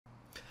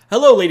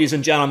Hello ladies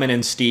and gentlemen,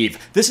 and Steve.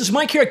 This is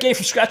Mike here at Game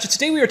from Scratch, and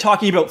today we are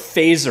talking about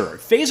Phaser.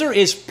 Phaser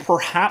is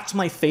perhaps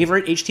my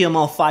favorite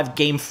HTML5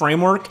 game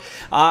framework.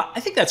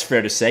 I think that's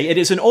fair to say. It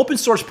is an open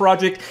source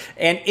project,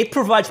 and it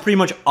provides pretty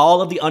much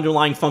all of the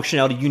underlying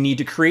functionality you need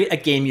to create a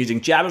game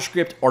using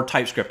JavaScript or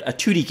TypeScript, a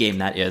 2D game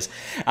that is.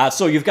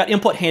 So you've got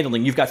input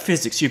handling, you've got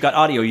physics, you've got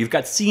audio, you've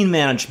got scene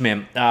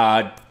management.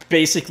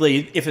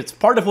 Basically, if it's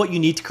part of what you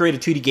need to create a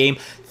 2D game,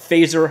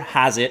 Phaser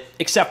has it,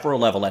 except for a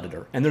level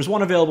editor. And there's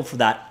one available for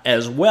that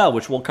as well,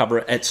 which we'll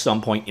cover at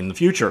some point in the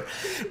future.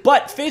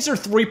 But Phaser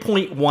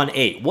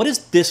 3.18, what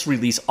is this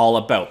release all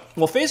about?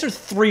 Well, Phaser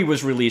 3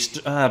 was released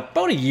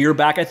about a year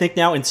back, I think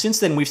now, and since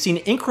then we've seen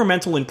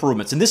incremental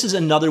improvements, and this is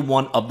another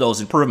one of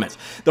those improvements.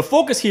 The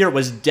focus here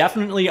was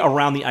definitely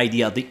around the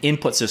idea of the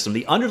input system.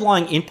 The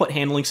underlying input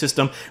handling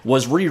system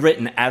was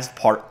rewritten as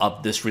part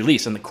of this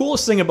release. And the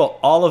coolest thing about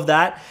all of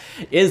that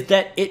is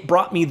that it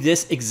brought me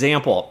this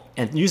example.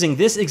 And using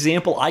this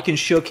example, I can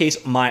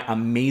showcase my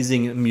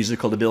amazing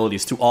musical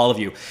abilities to all of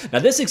you. Now,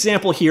 this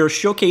example here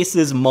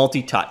showcases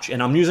multi-touch,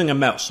 and I'm using a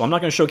mouse, so I'm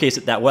not going to showcase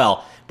it that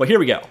well, but here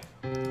we go.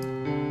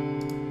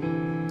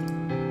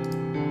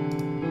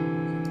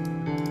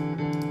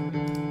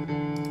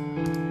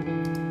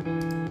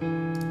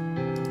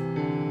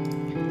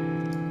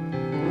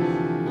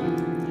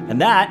 And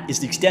that is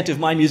the extent of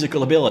my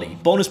musical ability.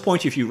 Bonus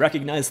points if you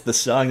recognize the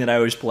song that I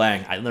was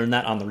playing. I learned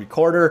that on the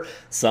recorder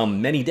some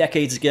many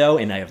decades ago,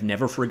 and I have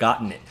never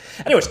forgotten it.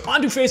 Anyways,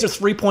 on to Phaser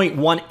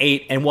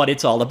 3.18 and what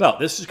it's all about.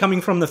 This is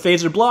coming from the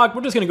Phaser blog.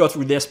 We're just going to go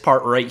through this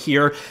part right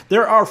here.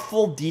 There are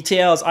full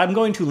details. I'm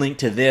going to link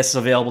to this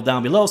available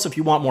down below, so if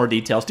you want more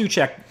details, do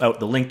check out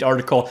the linked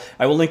article.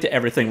 I will link to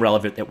everything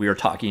relevant that we are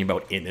talking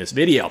about in this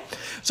video.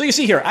 So you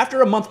see here,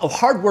 after a month of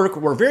hard work,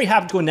 we're very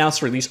happy to announce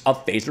the release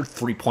of Phaser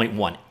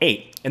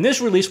 3.18. In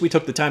this release, we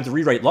took the time to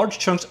rewrite large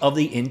chunks of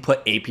the input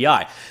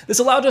API. This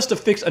allowed us to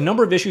fix a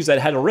number of issues that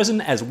had arisen,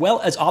 as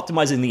well as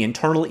optimizing the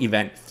internal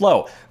event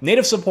flow.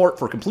 Native support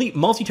for complete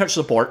multi-touch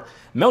support,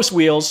 mouse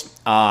wheels,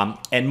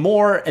 and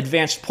more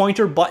advanced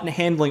pointer button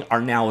handling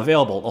are now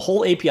available. The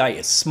whole API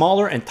is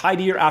smaller and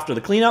tidier after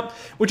the cleanup,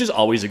 which is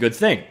always a good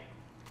thing.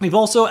 We've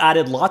also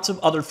added lots of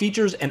other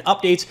features and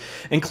updates,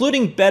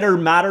 including better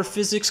matter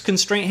physics,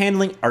 constraint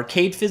handling,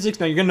 arcade physics.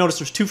 Now you're going to notice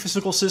there's two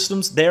physical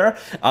systems there.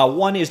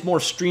 One is more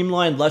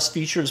streamlined, less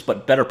features,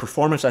 but better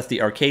performance. That's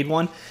the arcade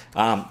one,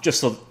 just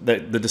so the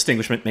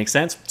distinguishment makes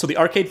sense. So the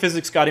arcade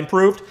physics got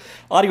improved.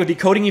 Audio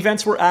decoding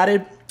events were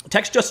added,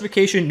 text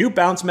justification, new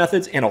bounce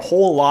methods, and a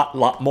whole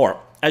lot more.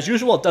 As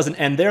usual, it doesn't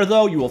end there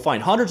though. You will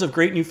find hundreds of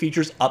great new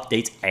features,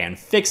 updates, and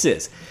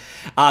fixes.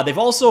 They've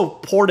also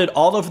ported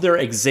all of their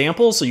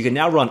examples, so you can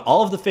now run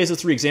all of the Phaser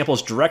 3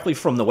 examples directly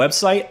from the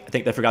website. I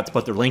think they forgot to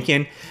put their link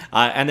in.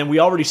 And then we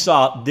already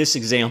saw this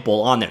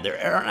example on there.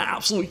 There are an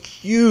absolute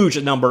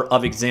huge number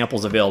of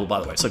examples available, by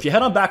the way. So if you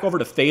head on back over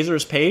to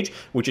Phaser's page,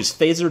 which is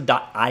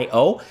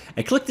phaser.io,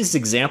 and click this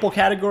example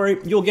category,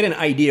 you'll get an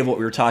idea of what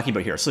we were talking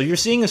about here. So you're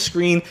seeing a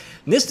screen.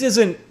 This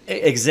isn't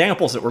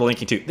examples that we're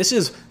linking to. This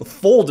is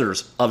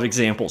folders of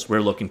examples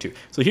we're looking to.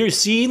 So here's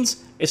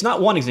scenes. It's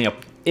not one example.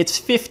 It's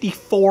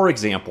 54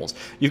 examples.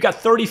 You've got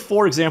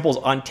 34 examples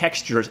on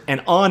textures,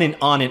 and on and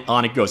on and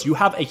on it goes. You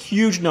have a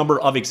huge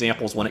number of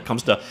examples when it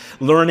comes to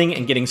learning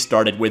and getting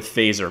started with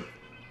Phaser.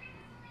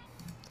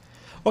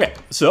 Okay,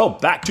 so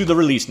back to the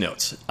release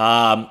notes.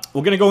 We're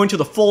going to go into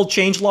the full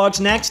change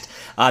logs next.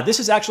 This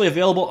is actually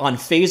available on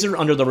Phaser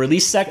under the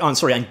release on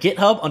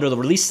GitHub under the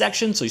release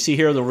section. So you see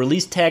here the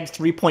release tag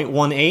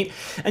 3.18,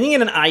 and you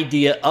get an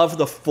idea of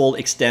the full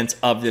extent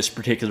of this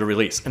particular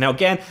release. And now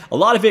again, a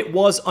lot of it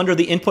was under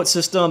the input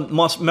system,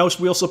 mouse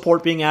wheel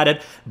support being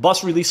added,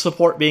 bus release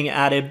support being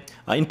added,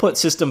 input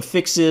system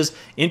fixes,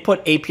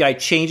 input API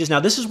changes. Now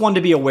this is one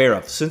to be aware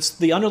of. Since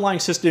the underlying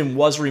system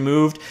was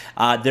removed,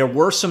 there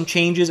were some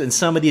changes, and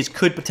some of these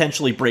could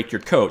potentially break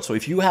your code. So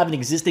if you have an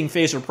existing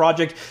Phaser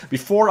project,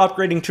 before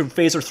upgrading to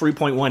Phaser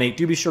 3.18,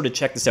 do be sure to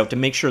check this out to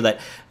make sure that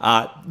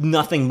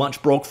nothing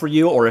much broke for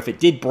you, or if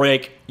it did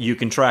break, you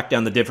can track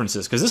down the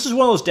differences. Because this is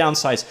one of those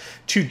downsides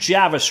to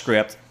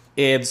JavaScript,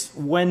 is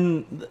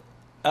when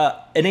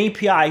an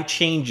API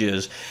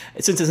changes,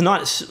 since it's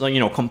not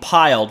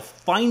compiled,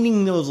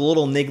 finding those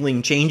little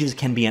niggling changes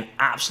can be an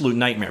absolute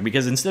nightmare,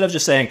 because instead of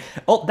just saying,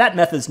 oh, that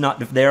method's not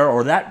there,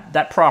 or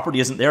that property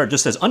isn't there, it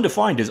just says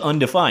undefined is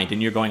undefined,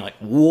 and you're going like,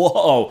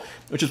 whoa,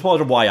 which is part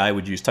of why I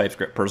would use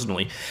TypeScript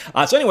personally.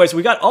 So anyways,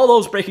 we got all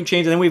those breaking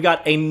changes, and then we've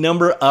got a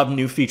number of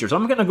new features.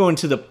 I'm going to go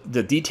into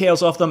the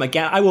details of them.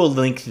 Again, I will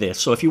link this,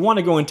 so if you want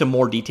to go into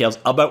more details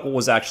about what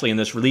was actually in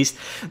this release,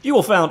 you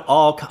will find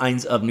all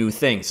kinds of new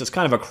things. It's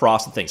kind of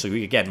across the thing. So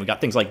we got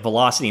things like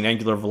velocity and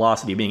angular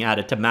velocity being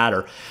added to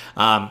matter.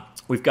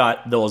 We've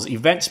got those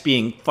events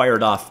being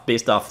fired off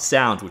based off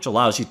sound, which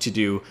allows you to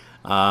do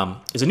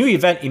is a new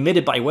event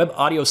emitted by Web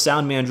Audio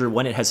Sound Manager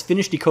when it has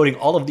finished decoding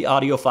all of the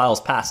audio files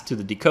passed to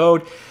the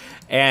decode.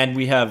 And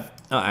we have,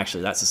 oh,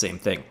 actually, that's the same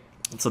thing.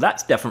 So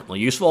that's definitely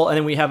useful. And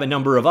then we have a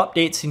number of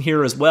updates in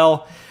here as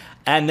well.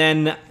 And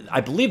then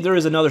I believe there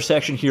is another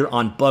section here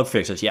on bug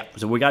fixes. Yeah,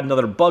 so we got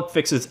another bug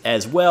fixes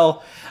as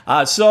well.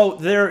 So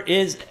there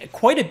is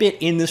quite a bit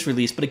in this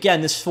release, but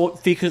again, this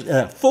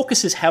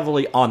focuses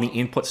heavily on the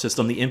input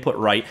system, the input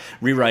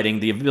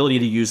rewriting, the ability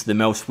to use the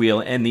mouse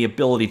wheel, and the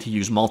ability to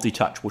use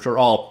multi-touch, which are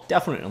all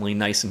definitely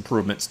nice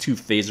improvements to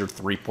Phaser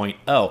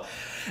 3.0.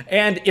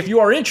 And if you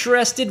are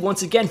interested,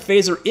 once again,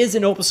 Phaser is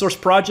an open source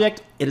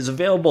project. It is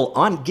available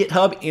on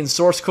GitHub in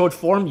source code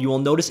form. You will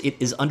notice it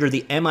is under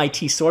the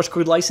MIT source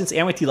code license.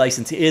 MIT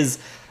license is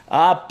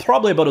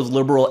probably about as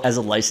liberal as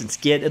a license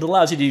get. It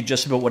allows you to do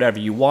just about whatever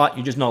you want.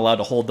 You're just not allowed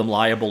to hold them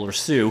liable or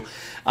sue.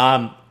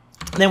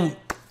 Then,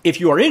 if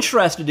you are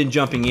interested in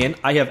jumping in,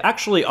 I have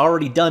actually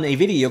already done a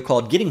video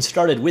called Getting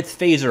Started with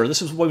Phaser.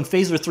 This is when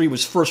Phaser 3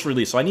 was first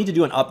released, so I need to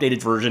do an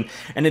updated version,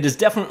 and it is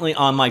definitely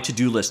on my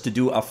to-do list to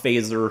do a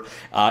Phaser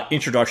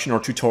introduction or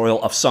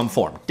tutorial of some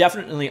form.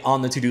 Definitely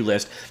on the to-do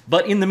list.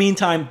 But in the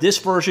meantime, this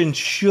version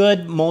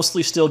should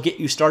mostly still get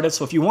you started,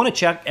 so if you want to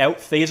check out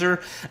Phaser,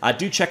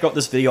 do check out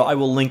this video. I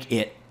will link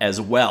it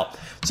as well.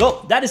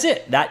 So that is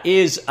it. That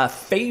is a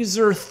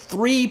Phaser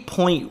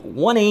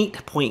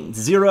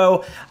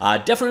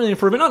 3.18.0. Definitely an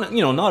improvement.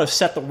 Not a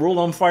set the world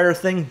on fire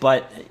thing,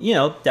 but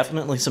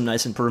definitely some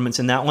nice improvements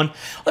in that one.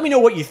 Let me know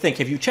what you think.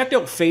 Have you checked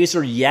out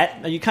Phaser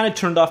yet? Are you kind of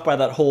turned off by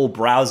that whole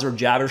browser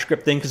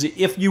JavaScript thing? Because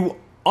if you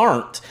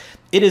aren't,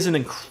 it is an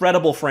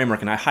incredible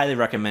framework, and I highly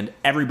recommend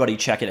everybody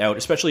check it out,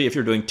 especially if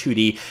you're doing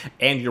 2D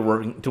and you're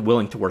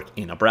willing to work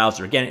in a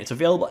browser. Again, it's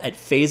available at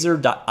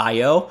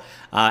phaser.io,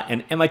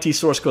 and MIT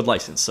source code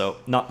license, so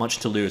not much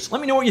to lose.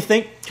 Let me know what you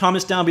think.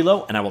 Comments down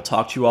below, and I will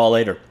talk to you all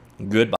later. Goodbye.